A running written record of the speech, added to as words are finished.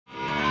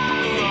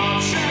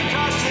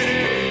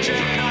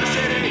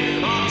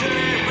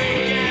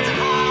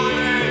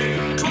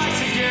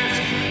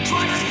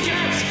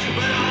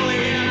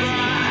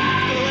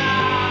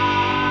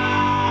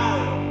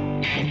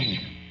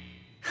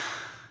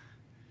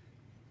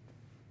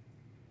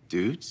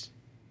dudes?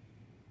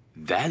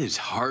 That is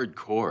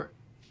hardcore.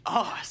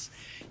 Oh,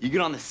 you get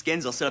on the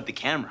skins, I'll set up the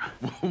camera.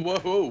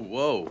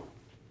 Whoa.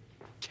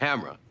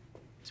 Camera?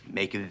 To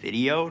make a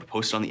video, to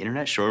post it on the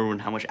internet, show everyone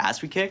how much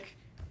ass we kick?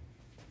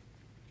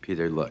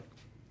 Peter, look.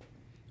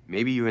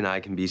 Maybe you and I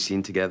can be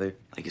seen together.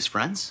 Like his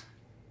friends?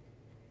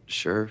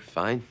 Sure,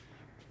 fine.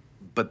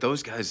 But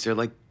those guys,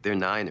 they're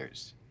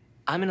Niners.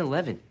 I'm an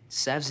 11.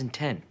 Sav's in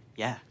 10.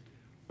 Yeah.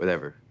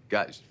 Whatever.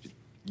 Guys,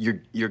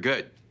 you're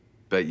good.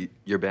 But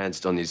your band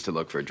still needs to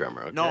look for a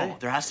drummer, okay? No,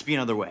 there has to be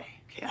another way.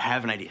 Okay, I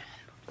have an idea.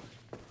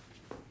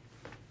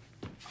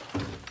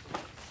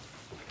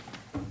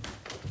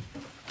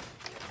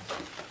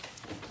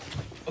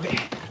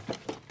 Okay.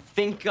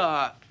 Think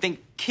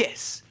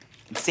Kiss,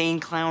 Insane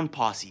Clown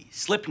Posse,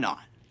 Slipknot.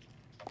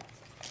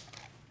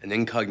 An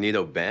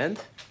incognito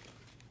band?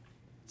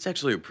 It's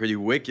actually a pretty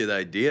wicked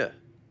idea.